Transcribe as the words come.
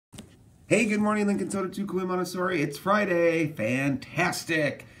Hey, good morning, Lincoln Soda 2, Cooley Montessori. It's Friday.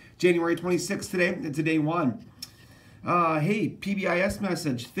 Fantastic. January 26th today. It's a day one. Hey, PBIS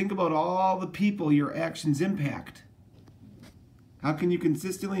message. Think about all the people your actions impact. How can you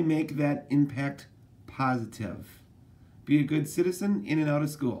consistently make that impact positive? Be a good citizen in and out of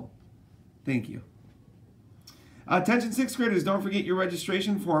school. Thank you. Attention 6th graders, don't forget your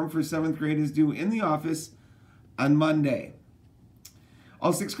registration form for 7th grade is due in the office on Monday.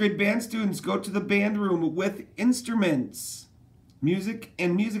 All 6th grade band students go to the band room with instruments, music,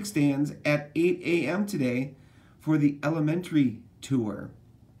 and music stands at 8 a.m. today for the elementary tour.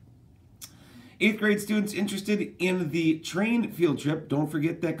 8th grade students interested in the train field trip, don't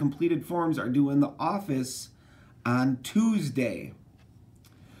forget that completed forms are due in the office on Tuesday.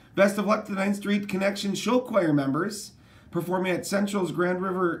 Best of luck to the 9th Street Connection Show Choir members performing at Central's Grand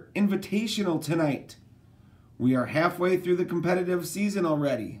River Invitational tonight. We are halfway through the competitive season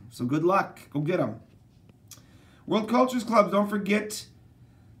already, so good luck. Go get them. World Cultures Club, don't forget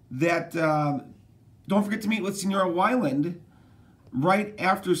to meet with Senora Weiland right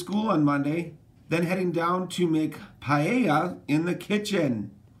after school on Monday, then heading down to make paella in the kitchen.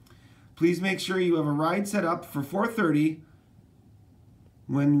 Please make sure you have a ride set up for 4:30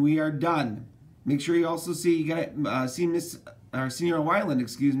 when we are done. Make sure you also see Senora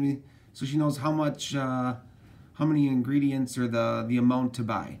Weiland, so she knows how many ingredients or the amount to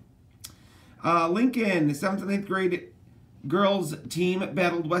buy. Lincoln, the 7th and 8th grade girls team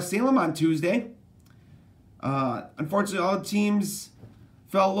battled West Salem on Tuesday. Unfortunately, all the teams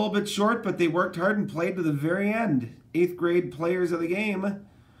fell a little bit short, but they worked hard and played to the very end. 8th grade players of the game.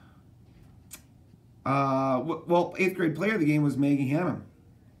 8th grade player of the game was Maggie Hannum.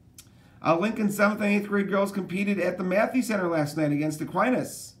 Lincoln's 7th and 8th grade girls competed at the Matthew Center last night against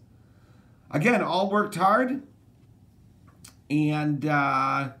Aquinas. Again, all worked hard and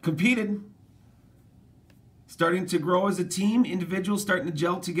competed. Starting to grow as a team, individuals starting to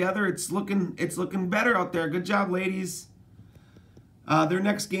gel together. It's looking better out there. Good job, ladies. Their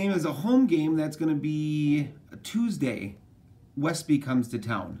next game is a home game. That's going to be a Tuesday. Westby comes to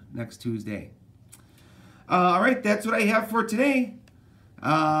town next Tuesday. All right, that's what I have for today.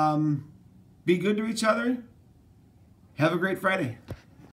 Be good to each other. Have a great Friday.